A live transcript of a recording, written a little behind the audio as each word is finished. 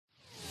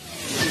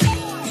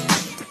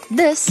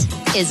This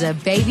is a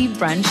Baby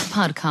Brunch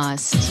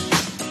podcast.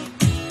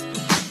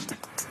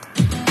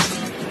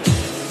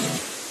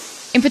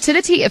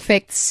 Infertility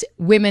affects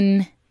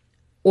women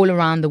all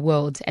around the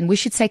world, and we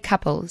should say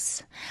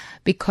couples,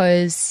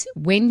 because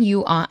when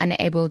you are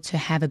unable to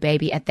have a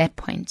baby at that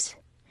point,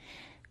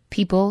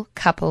 people,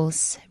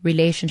 couples,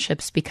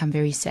 relationships become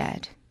very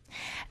sad.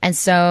 And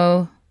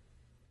so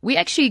we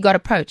actually got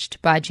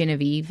approached by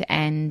Genevieve,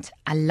 and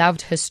I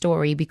loved her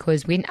story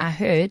because when I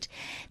heard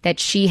that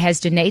she has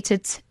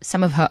donated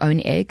some of her own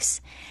eggs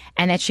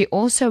and that she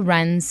also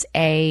runs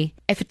a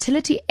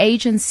fertility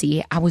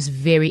agency, I was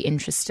very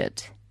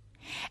interested.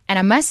 And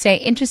I must say,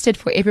 interested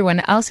for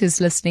everyone else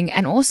who's listening.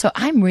 And also,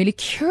 I'm really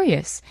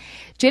curious.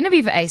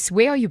 Genevieve Ace,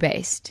 where are you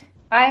based?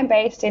 I am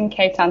based in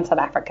Cape Town, South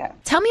Africa.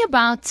 Tell me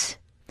about,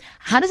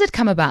 how does it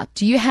come about?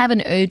 Do you have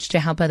an urge to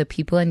help other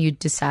people and you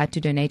decide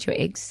to donate your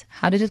eggs?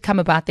 How did it come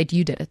about that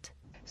you did it?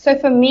 So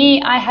for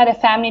me, I had a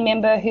family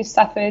member who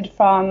suffered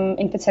from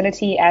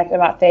infertility at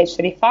about the age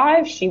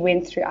 35. She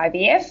went through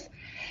IVF.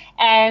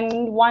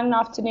 And one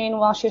afternoon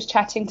while she was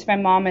chatting to my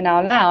mom in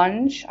our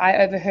lounge, I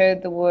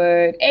overheard the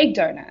word egg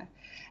donor.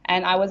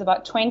 And I was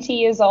about 20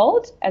 years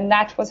old, and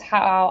that was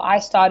how I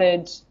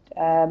started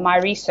my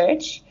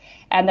research,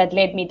 and that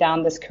led me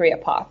down this career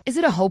path. Is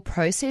it a whole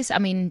process? I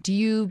mean, do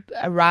you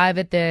arrive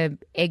at the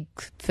egg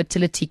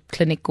fertility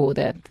clinic or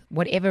the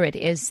whatever it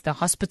is, the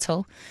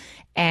hospital,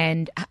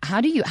 and how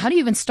do you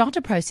even start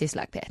a process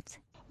like that?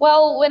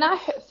 Well, when I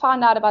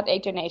found out about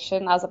egg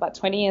donation, I was about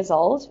 20 years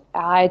old.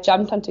 I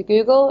jumped onto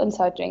Google and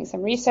started doing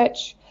some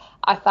research.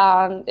 I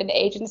found an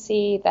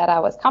agency that I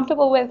was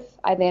comfortable with.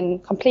 I then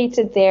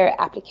completed their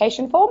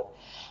application form.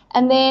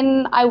 And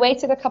then I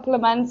waited a couple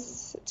of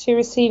months to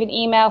receive an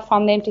email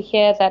from them to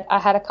hear that I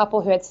had a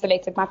couple who had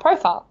selected my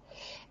profile.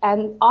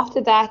 And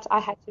after that, I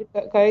had to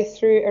go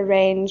through a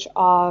range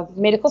of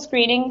medical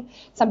screening,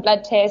 some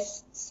blood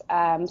tests,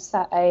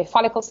 a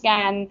follicle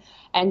scan,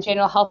 and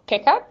general health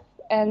checkup.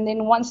 And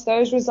then once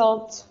those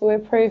results were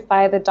approved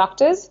by the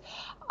doctors,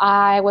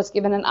 I was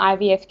given an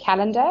IVF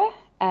calendar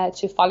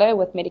to follow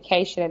with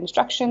medication and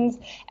instructions,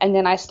 and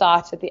then I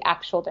started the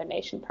actual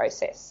donation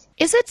process.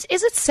 Is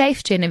it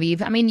safe,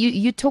 Genevieve? I mean,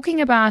 you're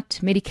talking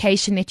about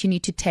medication that you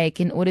need to take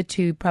in order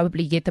to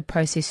probably get the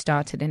process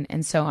started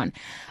and so on.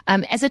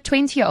 As a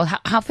 20-year-old,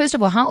 first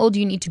of all, how old do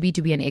you need to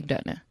be an egg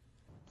donor?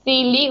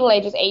 The legal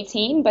age is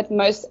 18, but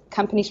most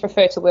companies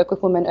prefer to work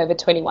with women over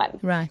 21.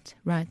 Right.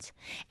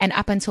 And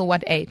up until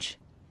what age?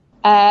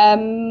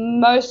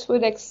 Most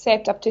would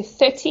accept up to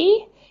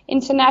 30.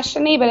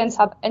 Internationally, but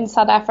in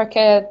South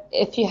Africa,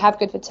 if you have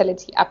good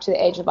fertility, up to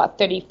the age of about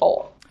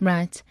 34.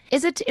 Right.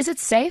 Is it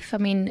safe? I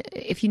mean,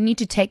 if you need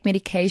to take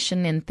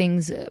medication and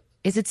things,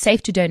 is it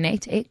safe to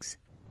donate eggs?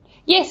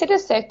 Yes, it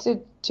is safe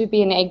to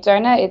be an egg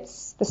donor.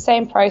 It's the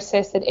same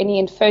process that any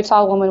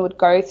infertile woman would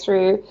go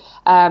through.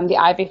 The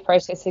IVF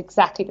process is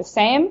exactly the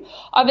same.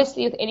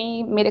 Obviously, with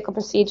any medical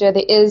procedure,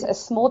 there is a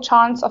small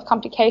chance of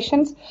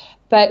complications.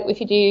 But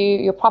if you do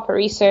your proper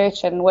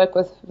research and work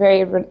with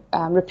very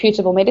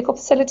reputable medical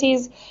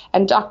facilities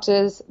and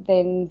doctors,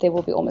 then there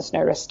will be almost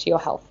no risk to your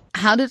health.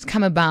 How did it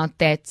come about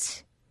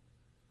that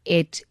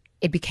it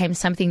became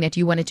something that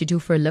you wanted to do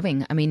for a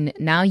living? I mean,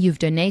 now you've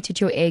donated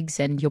your eggs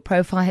and your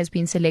profile has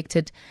been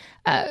selected.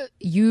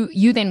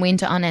 You then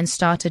went on and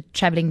started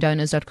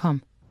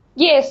travelingdonors.com.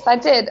 Yes, I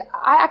did.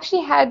 I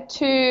actually had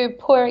two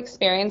poor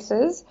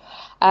experiences.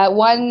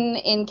 One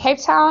in Cape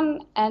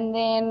Town, and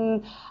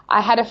then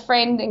I had a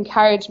friend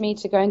encourage me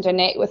to go and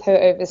donate with her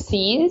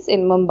overseas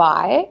in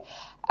Mumbai.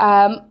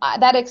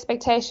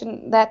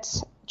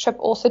 That trip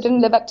also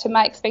didn't live up to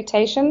my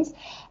expectations.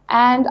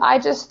 And I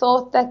just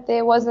thought that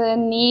there was a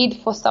need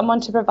for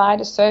someone to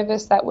provide a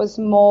service that was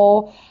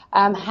more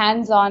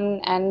hands-on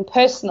and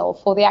personal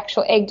for the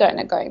actual egg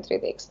donor going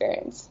through the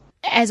experience.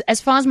 As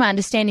far as my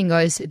understanding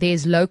goes,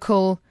 there's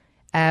local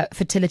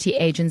fertility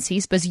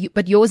agencies,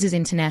 but yours is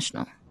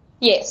international.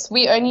 Yes,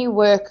 we only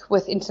work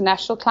with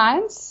international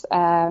clients.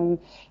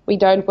 We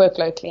don't work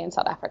locally in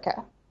South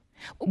Africa.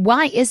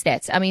 Why is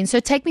that? I mean,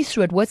 so take me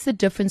through it. What's the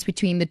difference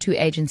between the two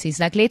agencies?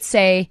 Like, let's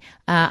say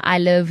I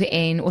live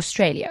in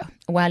Australia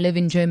or I live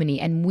in Germany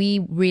and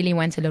we really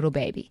want a little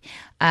baby.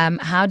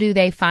 How do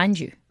they find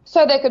you?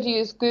 So they could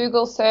use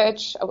Google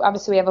search.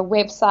 Obviously, we have a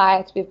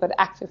website. We've got an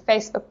active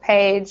Facebook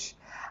page.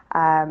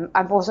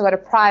 I've also got a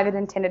private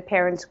intended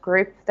parents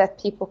group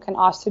that people can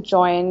ask to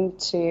join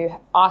to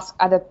ask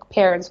other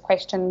parents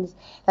questions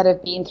that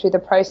have been through the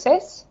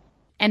process.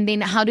 And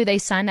then how do they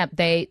sign up?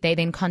 They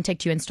then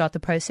contact you and start the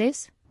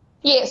process?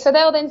 Yeah, so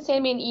they'll then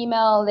send me an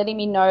email letting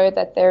me know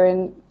that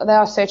they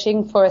are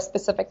searching for a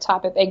specific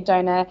type of egg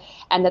donor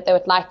and that they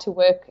would like to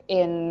work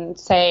in,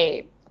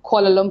 say,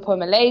 Kuala Lumpur,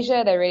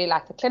 Malaysia. They really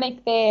like the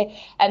clinic there.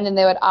 And then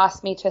they would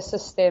ask me to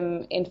assist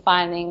them in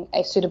finding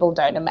a suitable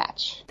donor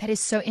match. That is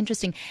so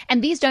interesting.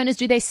 And these donors,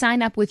 do they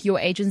sign up with your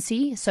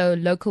agency? So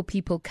local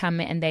people come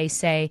and they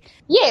say,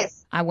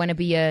 yes, I want to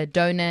be a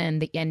donor,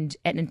 and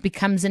it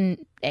becomes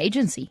an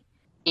agency.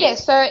 Yeah,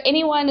 so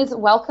anyone is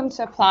welcome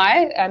to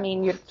apply. I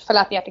mean, you'd fill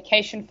out the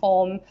application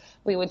form.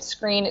 We would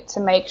screen it to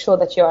make sure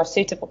that you're a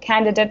suitable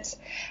candidate.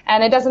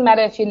 And it doesn't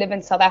matter if you live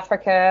in South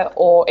Africa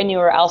or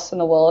anywhere else in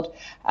the world.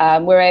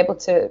 We're able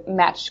to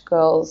match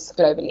girls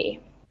globally.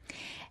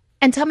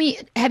 And tell me,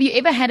 have you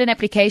ever had an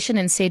application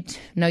and said,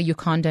 no, you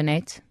can't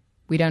donate?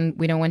 We don't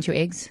want your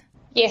eggs?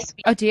 Yes.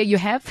 Oh dear, you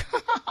have?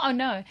 Oh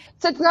no.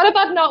 So it's not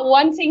about not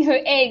wanting her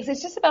eggs.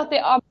 It's just about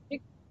there are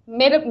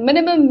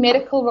minimum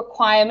medical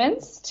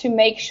requirements to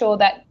make sure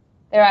that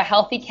there are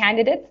healthy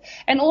candidates.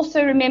 And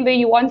also remember,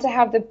 you want to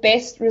have the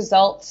best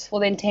results for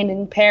the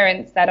intending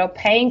parents that are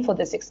paying for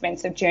this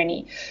expensive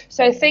journey.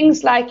 So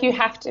things like you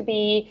have to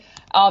be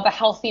of a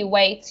healthy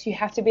weight, you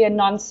have to be a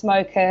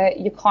non-smoker,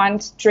 you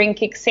can't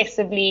drink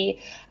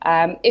excessively.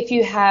 If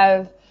you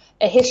have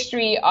a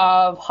history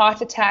of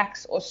heart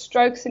attacks or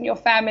strokes in your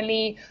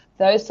family,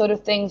 those sort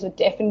of things would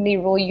definitely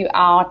rule you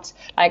out.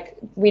 Like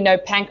we know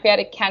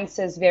pancreatic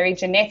cancer is very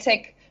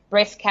genetic.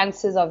 Breast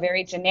cancers are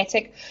very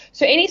genetic.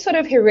 So any sort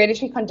of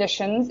hereditary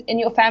conditions in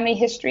your family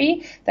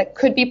history that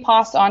could be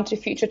passed on to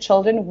future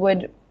children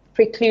would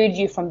preclude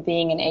you from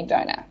being an egg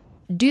donor.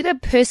 Do the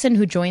person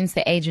who joins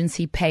the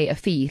agency pay a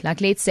fee?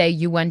 Like, let's say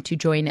you want to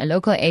join a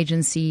local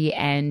agency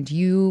and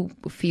you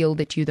feel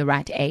that you're the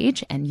right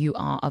age and you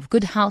are of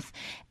good health,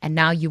 and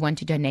now you want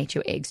to donate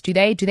your eggs. Do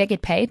they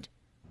get paid?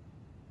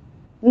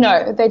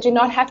 No, they do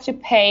not have to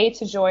pay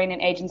to join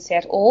an agency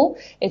at all.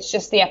 It's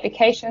just the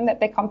application that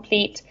they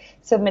complete,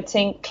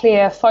 submitting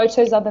clear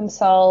photos of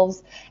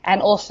themselves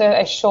and also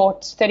a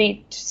short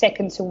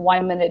 30-second to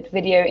 1 minute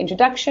video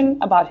introduction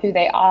about who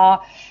they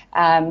are,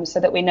 so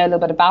that we know a little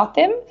bit about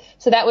them.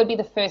 So that would be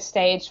the first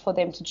stage for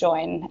them to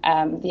join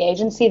the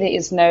agency. There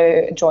is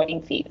no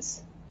joining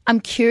fees. I'm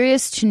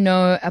curious to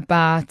know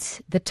about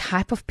the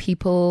type of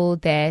people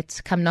that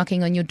come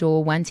knocking on your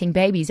door wanting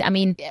babies. I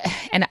mean,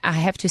 and I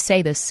have to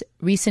say this,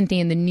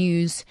 recently in the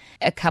news,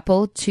 a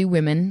couple, 2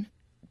 women,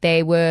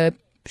 they were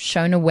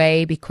shown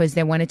away because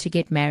they wanted to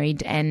get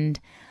married. And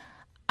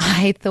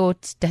I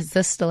thought, does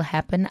this still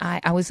happen? I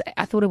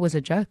thought it was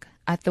a joke.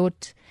 I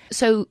thought,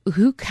 so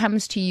who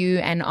comes to you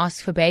and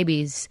asks for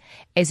babies?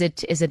 Is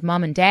it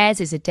mom and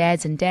dads? Is it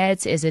dads and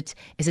dads? Is it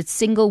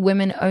single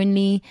women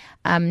only?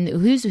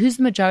 Who's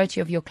the majority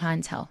of your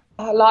clientele?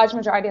 A large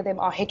majority of them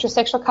are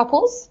heterosexual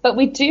couples, but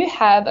we do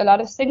have a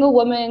lot of single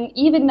women.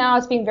 Even now,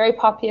 it's been very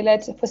popular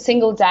for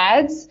single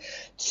dads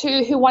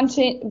who want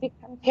to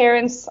become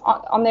parents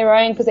on their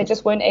own because they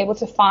just weren't able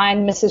to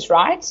find Mrs.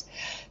 Right.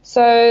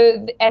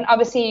 So, and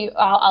obviously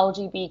our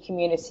LGB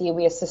community,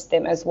 we assist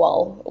them as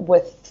well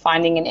with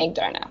finding an egg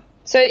donor.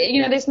 So,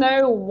 there's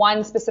no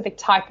one specific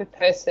type of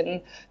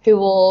person who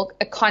will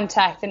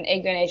contact an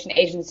egg donation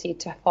agency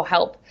for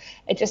help.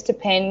 It just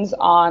depends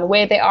on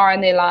where they are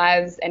in their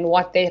lives and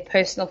what their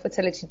personal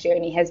fertility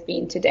journey has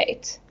been to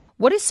date.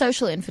 What is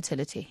social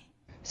infertility?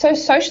 So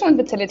social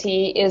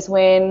infertility is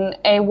when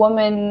a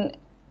woman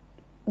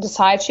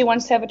decides she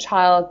wants to have a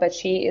child, but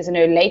she is in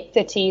her late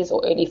 30s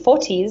or early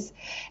 40s,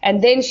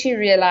 and then she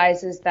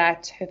realizes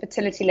that her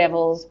fertility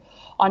levels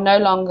are no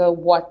longer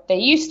what they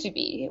used to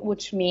be,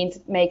 which means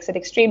it makes it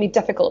extremely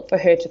difficult for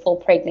her to fall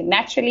pregnant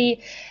naturally,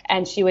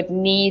 and she would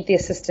need the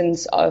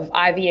assistance of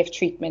IVF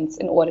treatments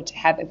in order to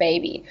have a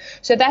baby.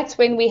 So that's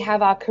when we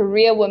have our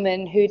career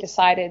women who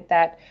decided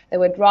that they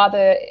would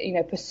rather,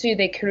 pursue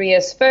their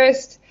careers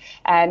first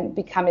and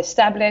become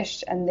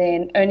established, and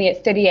then only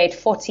at 38,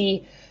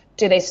 40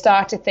 do they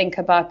start to think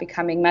about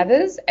becoming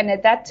mothers. And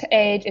at that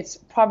age, it's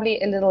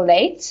probably a little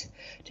late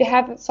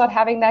to start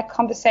having that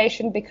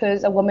conversation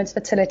because a woman's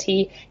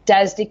fertility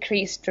does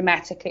decrease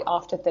dramatically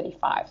after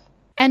 35.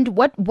 And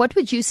what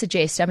would you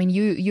suggest? I mean,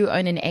 you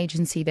own an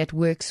agency that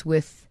works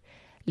with,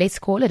 let's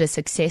call it a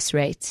success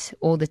rate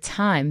all the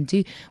time.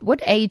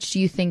 What age do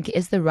you think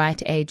is the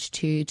right age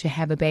to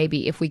have a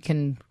baby, if we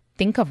can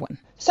think of one?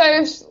 So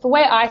the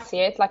way I see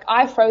it, like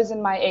I've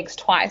frozen my eggs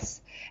twice.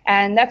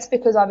 And that's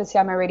because obviously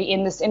I'm already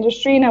in this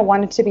industry and I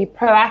wanted to be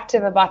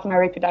proactive about my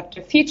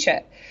reproductive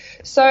future.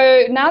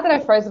 So now that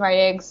I've frozen my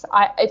eggs,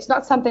 it's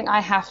not something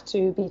I have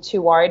to be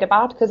too worried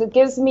about because it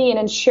gives me an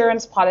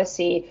insurance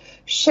policy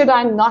should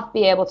I not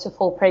be able to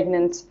fall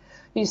pregnant,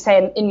 you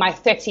say in my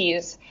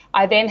 30s.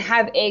 I then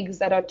have eggs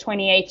that are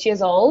 28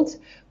 years old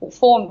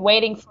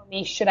waiting for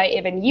me should I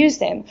even use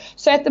them.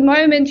 So at the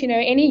moment,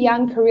 any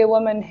young career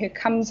woman who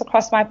comes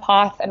across my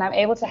path and I'm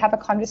able to have a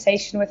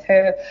conversation with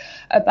her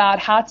about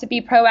how to be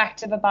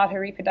proactive about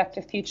her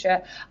reproductive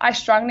future, I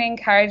strongly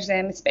encourage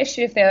them,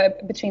 especially if they're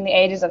between the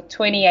ages of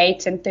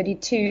 28 and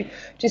 32,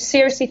 to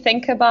seriously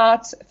think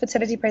about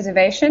fertility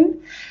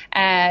preservation.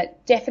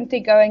 Definitely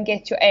go and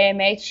get your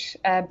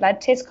AMH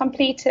blood test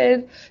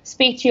completed.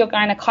 Speak to your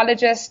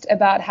gynecologist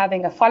about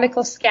having a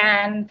follicle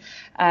scan.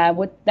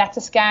 That's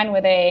a scan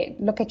where they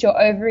look at your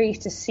ovaries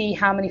to see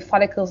how many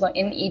follicles are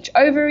in each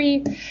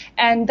ovary.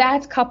 And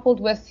that, coupled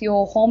with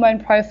your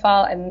hormone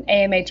profile and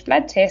AMH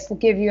blood test, will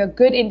give you a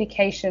good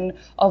indication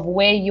of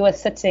where you are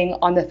sitting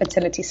on the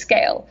fertility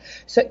scale.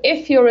 So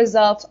if your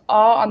results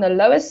are on the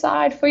lower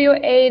side for your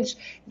age,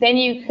 then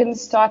you can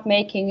start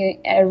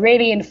making a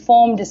really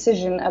informed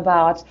decision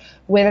about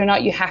whether or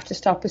not you have to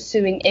start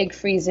pursuing egg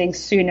freezing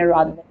sooner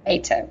rather than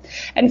later.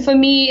 And for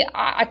me,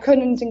 I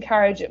couldn't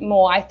encourage it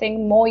more. I think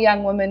more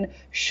young women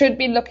should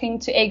be looking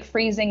to egg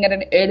freezing at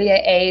an earlier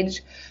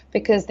age,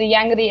 because the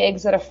younger the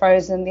eggs that are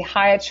frozen, the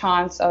higher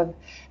chance of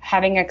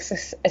having a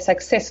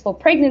successful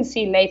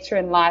pregnancy later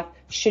in life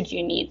should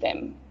you need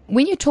them.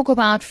 When you talk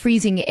about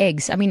freezing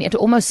eggs, I mean, it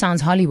almost sounds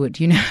Hollywood,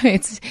 you know,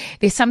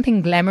 there's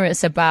something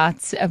glamorous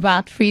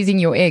about freezing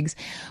your eggs.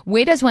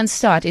 Where does one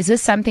start? Is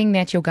this something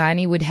that your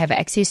gynae would have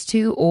access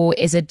to, or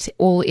is it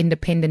all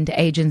independent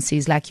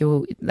agencies like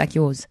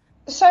yours?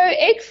 So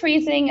egg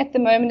freezing at the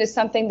moment is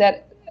something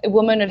that a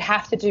woman would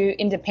have to do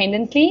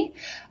independently.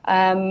 There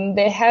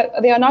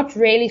are not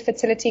really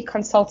fertility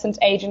consultant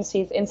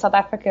agencies in South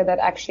Africa that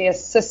actually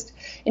assist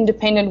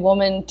independent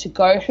women to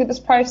go through this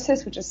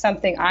process, which is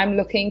something I'm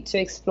looking to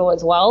explore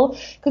as well,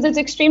 because it's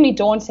extremely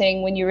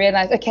daunting when you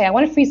realize, okay, I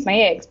want to freeze my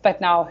eggs,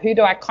 but now who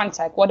do I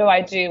contact? What do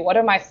I do? What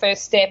are my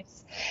first steps?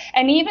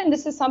 And even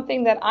this is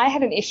something that I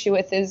had an issue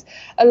with, is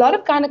a lot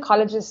of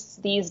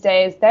gynecologists these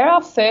days, they're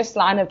our first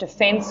line of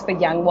defense for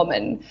young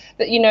women.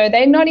 That, you know,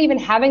 they're not even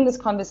having this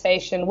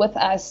conversation with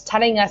us,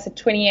 telling us at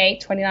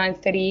 28, 29,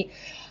 30,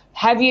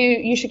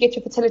 you should get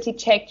your fertility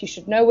checked, you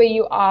should know where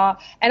you are.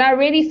 And I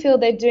really feel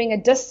they're doing a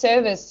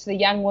disservice to the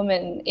young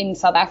women in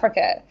South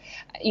Africa,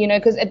 you know,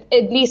 because at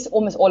least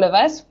almost all of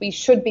us, we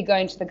should be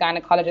going to the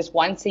gynecologist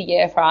once a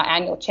year for our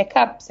annual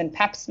checkups and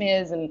pap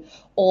smears and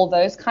all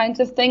those kinds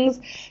of things.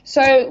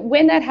 So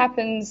when that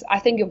happens, I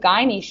think your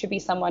gynae should be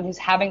someone who's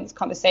having this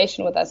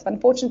conversation with us. But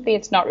unfortunately,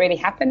 it's not really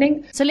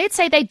happening. So let's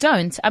say they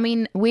don't. I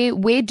mean,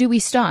 where do we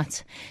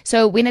start?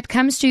 So when it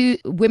comes to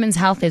women's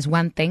health is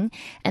one thing.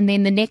 And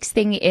then the next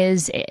thing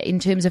is in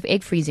terms of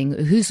egg freezing.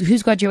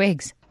 Who's got your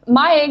eggs?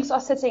 My eggs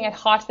are sitting at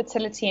Heart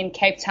Fertility in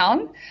Cape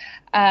Town.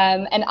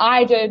 And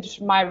I did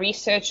my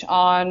research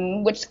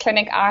on which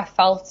clinic I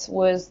felt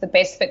was the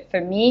best fit for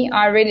me.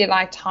 I really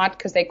liked Heart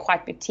because they're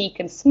quite boutique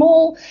and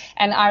small,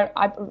 and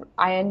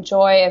I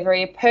enjoy a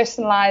very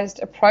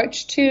personalized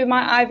approach to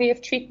my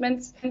IVF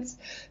treatments.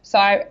 So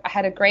I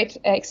had a great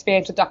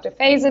experience with Dr.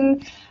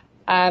 Faison.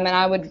 And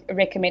I would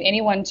recommend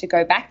anyone to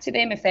go back to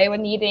them if they were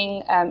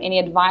needing any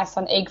advice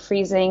on egg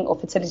freezing or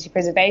fertility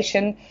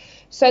preservation.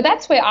 So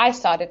that's where I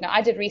started. Now,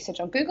 I did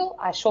research on Google.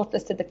 I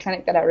shortlisted the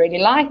clinic that I really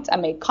liked. I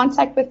made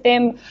contact with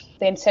them,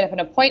 then set up an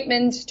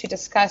appointment to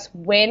discuss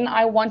when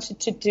I wanted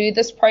to do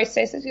this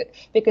process,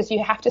 because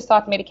you have to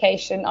start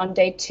medication on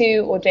day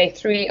 2 or day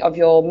 3 of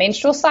your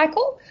menstrual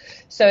cycle.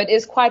 So it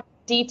is quite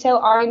detail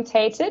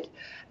orientated.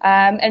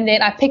 And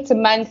then I picked a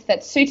month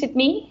that suited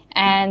me,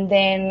 and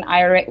then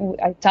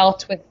I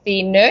dealt with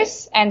the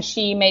nurse, and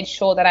she made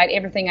sure that I had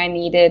everything I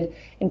needed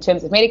in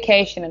terms of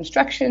medication,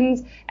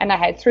 instructions, and I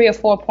had 3 or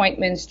 4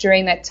 appointments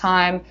during that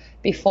time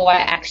before I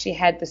actually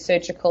had the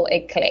surgical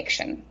egg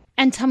collection.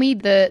 And tell me,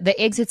 the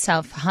eggs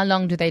itself, how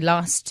long do they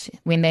last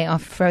when they are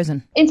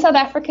frozen? In South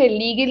Africa,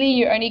 legally,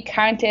 you're only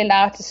currently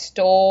allowed to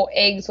store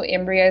eggs or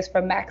embryos for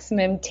a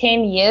maximum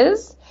 10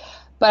 years.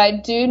 But I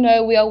do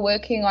know we are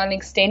working on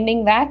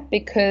extending that,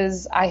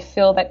 because I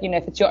feel that, you know,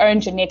 if it's your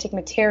own genetic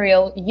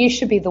material, you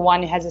should be the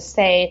one who has a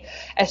say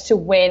as to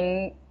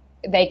when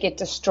they get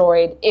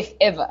destroyed, if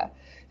ever.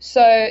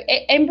 So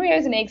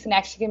embryos and eggs can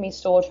actually be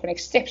stored for an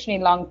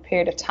exceptionally long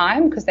period of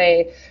time, because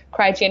they're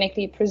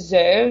cryogenically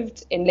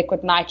preserved in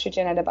liquid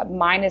nitrogen at about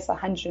minus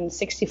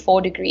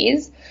 164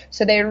 degrees.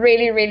 So they're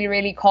really, really,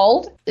 really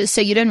cold.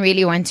 So you don't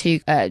really want to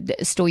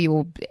store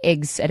your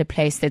eggs at a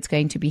place that's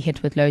going to be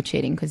hit with load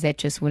shedding, because that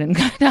just wouldn't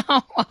go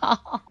down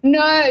well.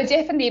 No,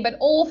 definitely. But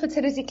all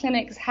fertility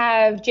clinics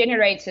have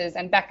generators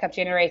and backup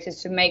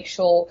generators to make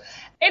sure.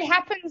 It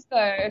happens,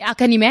 though. I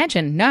can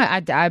imagine. No,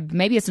 I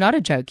maybe it's not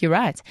a joke. You're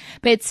right.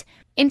 But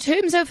in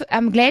terms of,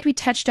 I'm glad we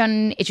touched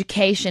on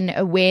education,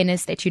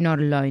 awareness that you're not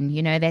alone.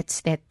 You know,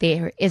 that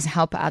there is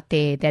help out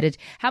there.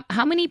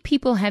 How many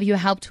people have you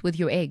helped with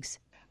your eggs?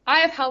 I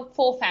have helped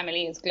 4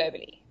 families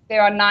globally.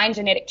 There are 9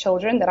 genetic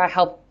children that I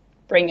help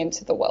bring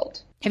into the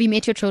world. Have you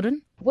met your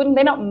children?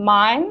 They're not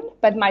mine,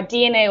 but my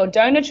DNA or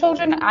donor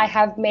children, I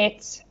have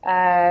met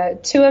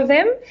 2 of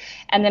them,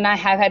 and then I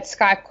have had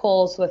Skype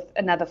calls with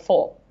another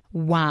 4.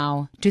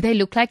 Wow. Do they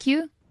look like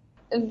you?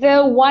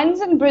 The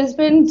ones in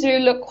Brisbane do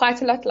look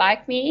quite a lot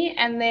like me.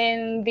 And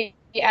then the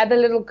other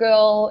little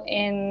girl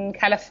in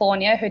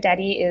California, her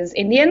daddy is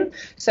Indian.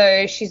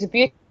 So she's a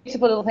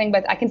beautiful little thing,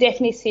 but I can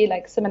definitely see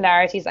like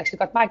similarities. Like she's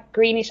got my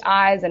greenish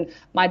eyes and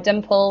my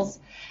dimples.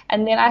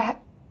 And then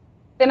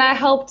Then I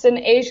helped an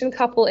Asian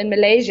couple in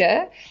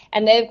Malaysia,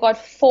 and they've got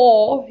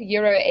 4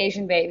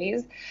 Euro-Asian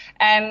babies.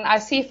 And I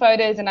see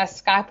photos and I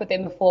Skype with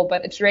them before,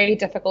 but it's really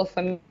difficult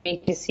for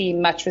me to see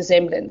much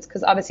resemblance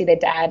because obviously their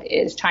dad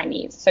is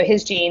Chinese. So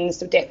his genes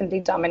have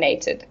definitely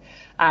dominated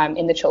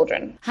in the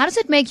children. How does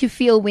it make you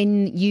feel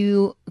when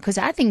because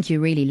I think you're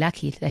really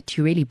lucky that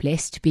you're really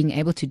blessed being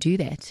able to do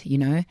that,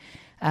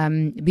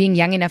 being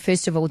young enough,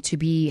 first of all, to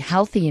be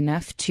healthy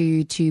enough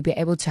to be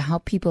able to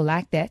help people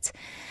like that.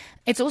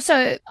 It's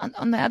also,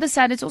 on the other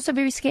side, it's also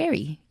very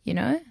scary,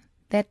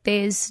 that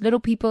there's little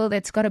people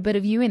that's got a bit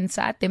of you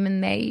inside them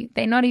and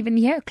they're not even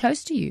here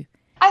close to you.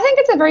 I think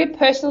it's a very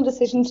personal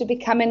decision to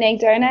become an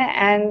egg donor,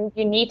 and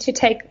you need to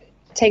take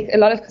a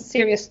lot of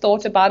serious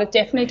thought about it.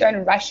 Definitely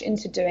don't rush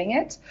into doing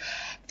it.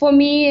 For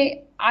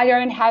me, I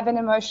don't have an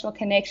emotional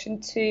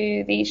connection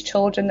to these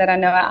children that I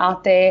know are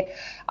out there.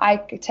 I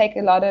take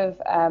a lot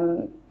of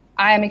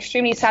I am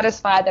extremely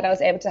satisfied that I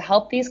was able to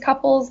help these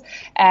couples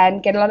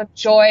and get a lot of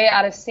joy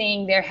out of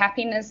seeing their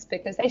happiness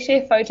because they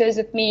share photos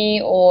with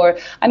me, or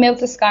I'm able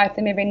to Skype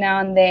them every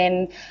now and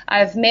then.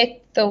 I've met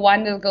the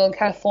one little girl in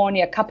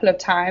California a couple of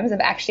times. I've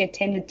actually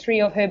attended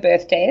 3 of her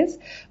birthdays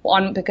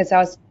because I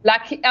was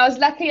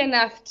lucky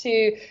enough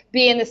to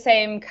be in the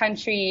same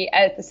country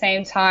at the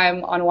same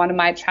time on one of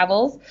my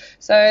travels.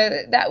 So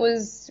that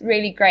was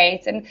really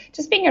great. And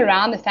just being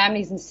around the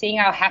families and seeing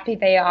how happy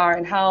they are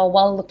and how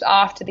well looked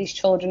after these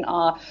children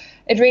are,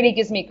 it really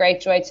gives me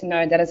great joy to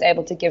know that I was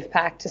able to give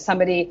back to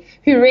somebody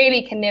who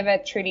really can never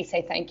truly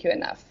say thank you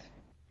enough.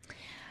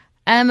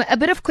 A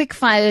bit of quick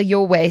fire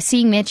your way,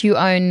 seeing that you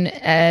own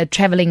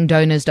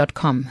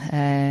travelingdonors.com,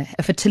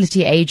 a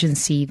fertility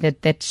agency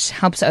that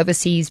helps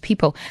overseas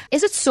people.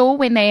 Is it sore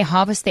when they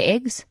harvest the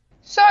eggs?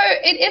 So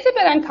it is a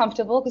bit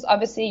uncomfortable because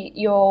obviously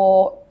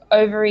your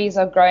ovaries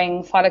are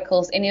growing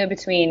follicles anywhere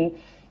between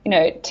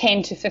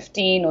 10 to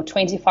 15 or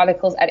 20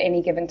 follicles at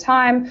any given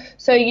time.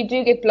 So you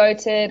do get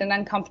bloated and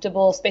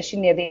uncomfortable,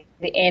 especially near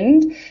the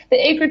end. The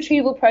egg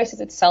retrieval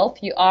process itself,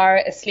 you are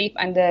asleep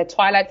under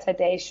twilight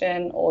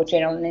sedation or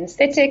general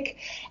anesthetic.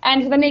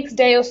 And for the next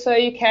day or so,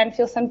 you can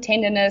feel some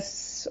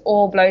tenderness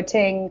or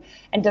bloating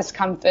and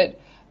discomfort.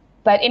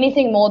 But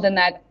anything more than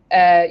that,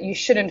 you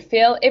shouldn't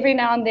feel. Every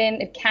now and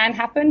then it can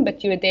happen,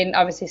 but you would then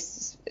obviously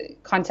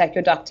contact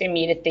your doctor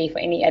immediately for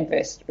any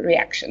adverse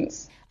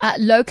reactions.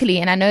 Locally,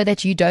 and I know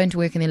that you don't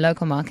work in the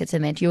local markets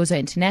and that yours are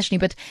internationally,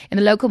 but in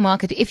the local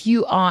market, if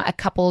you are a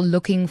couple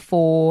looking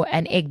for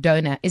an egg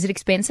donor, is it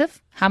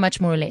expensive? How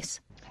much more or less?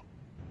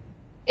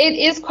 It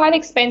is quite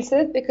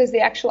expensive because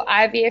the actual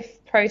IVF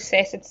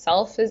process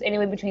itself is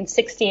anywhere between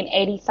 60 and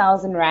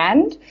 80,000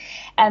 rand,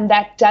 and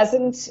that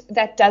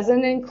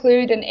doesn't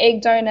include an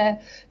egg donor.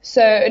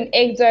 So an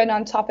egg donor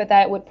on top of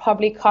that would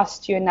probably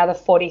cost you another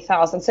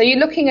 40,000. So you're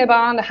looking at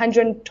around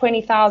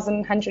 120,000,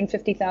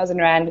 150,000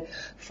 rand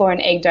for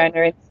an egg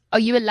donor. Are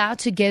you allowed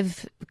to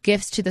give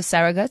gifts to the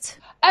surrogate?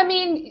 I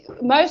mean,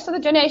 most of the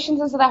donations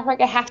in South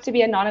Africa have to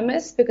be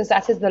anonymous because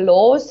that is the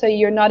law. So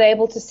you're not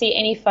able to see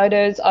any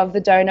photos of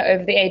the donor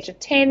over the age of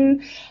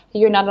 10.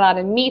 You're not allowed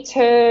to meet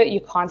her.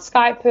 You can't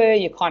Skype her.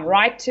 You can't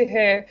write to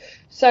her.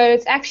 So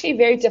it's actually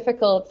very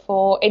difficult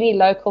for any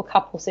local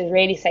couples to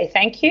really say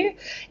thank you.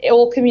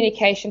 All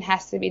communication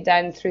has to be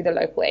done through the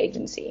local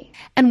agency.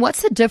 And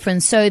what's the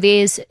difference? So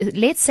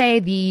let's say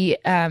the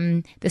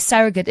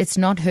surrogate, it's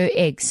not her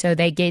egg. So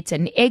they get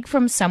an egg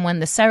from someone,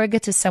 the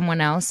surrogate is someone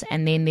else,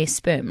 and then their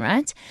sperm,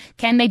 right?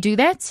 Can they do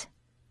that?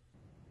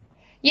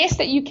 Yes,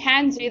 that you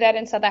can do that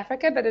in South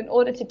Africa, but in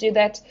order to do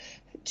that,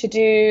 to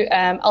do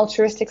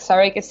altruistic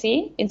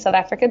surrogacy in South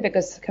Africa,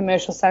 because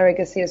commercial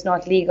surrogacy is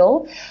not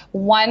legal,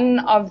 one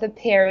of the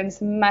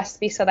parents must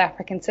be South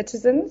African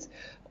citizens.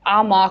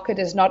 Our market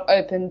is not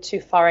open to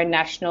foreign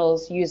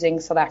nationals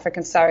using South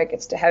African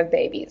surrogates to have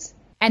babies.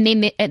 And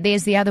then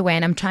there's the other way,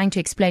 and I'm trying to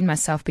explain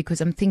myself because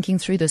I'm thinking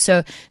through this.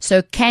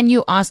 So can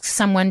you ask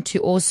someone to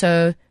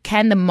also,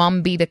 can the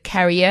mom be the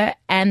carrier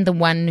and the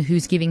one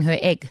who's giving her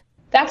egg?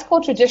 That's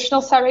called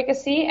traditional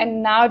surrogacy,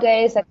 and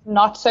nowadays that's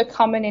not so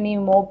common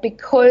anymore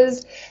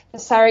because the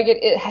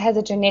surrogate has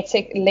a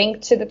genetic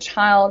link to the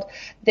child.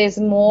 There's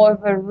more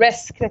of a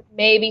risk that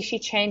maybe she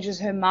changes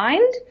her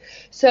mind.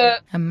 So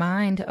her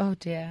mind, oh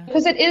dear.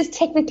 Because it is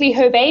technically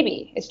her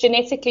baby. It's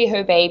genetically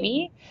her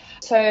baby.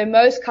 So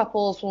most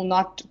couples will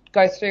not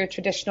go through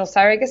traditional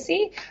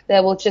surrogacy. They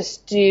will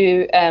just do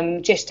use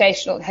a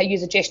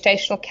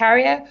gestational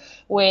carrier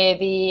where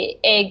the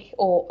egg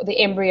or the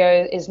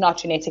embryo is not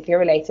genetically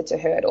related to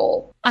her at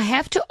all. I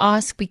have to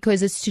ask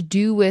because it's to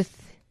do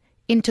with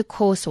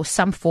intercourse or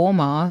some form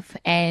of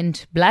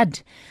and blood.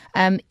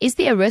 Is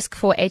there a risk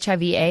for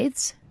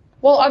HIV/AIDS?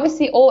 Well,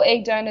 obviously all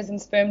egg donors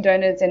and sperm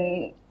donors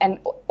and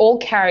all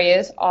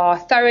carriers are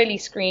thoroughly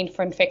screened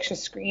for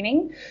infectious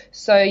screening.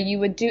 So you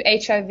would do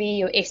HIV,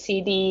 your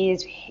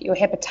STDs, your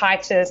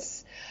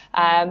hepatitis,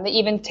 They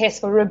even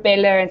test for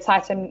rubella and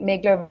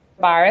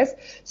cytomegalovirus.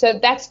 So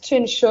that's to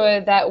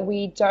ensure that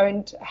we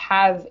don't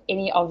have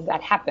any of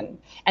that happen.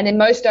 And then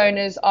most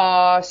donors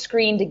are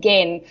screened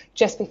again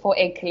just before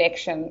egg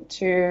collection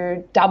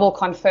to double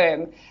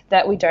confirm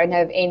that we don't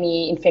have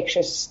any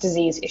infectious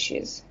disease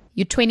issues.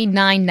 You're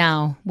 29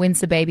 now.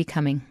 When's the baby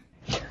coming?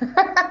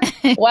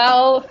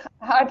 Well,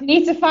 I'd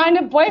need to find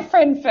a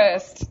boyfriend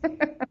first.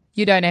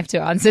 You don't have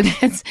to answer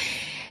that.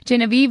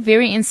 Genevieve,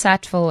 very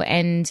insightful.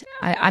 And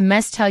I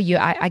must tell you,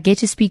 I get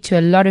to speak to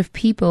a lot of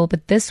people,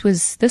 but this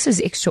is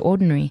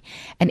extraordinary.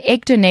 An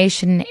egg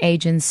donation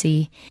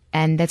agency,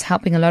 and that's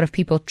helping a lot of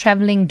people.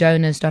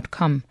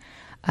 Travelingdonors.com.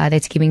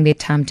 That's giving their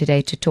time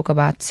today to talk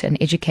about and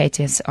educate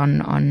us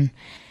on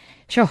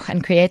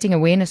and creating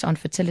awareness on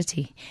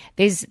fertility.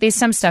 There's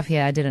some stuff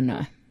here I didn't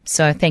know.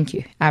 So thank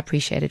you. I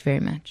appreciate it very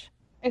much.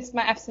 It's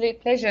my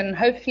absolute pleasure. And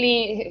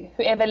hopefully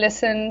whoever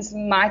listens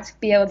might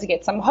be able to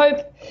get some hope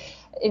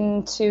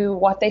into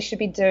what they should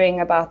be doing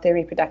about their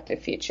reproductive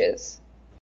futures.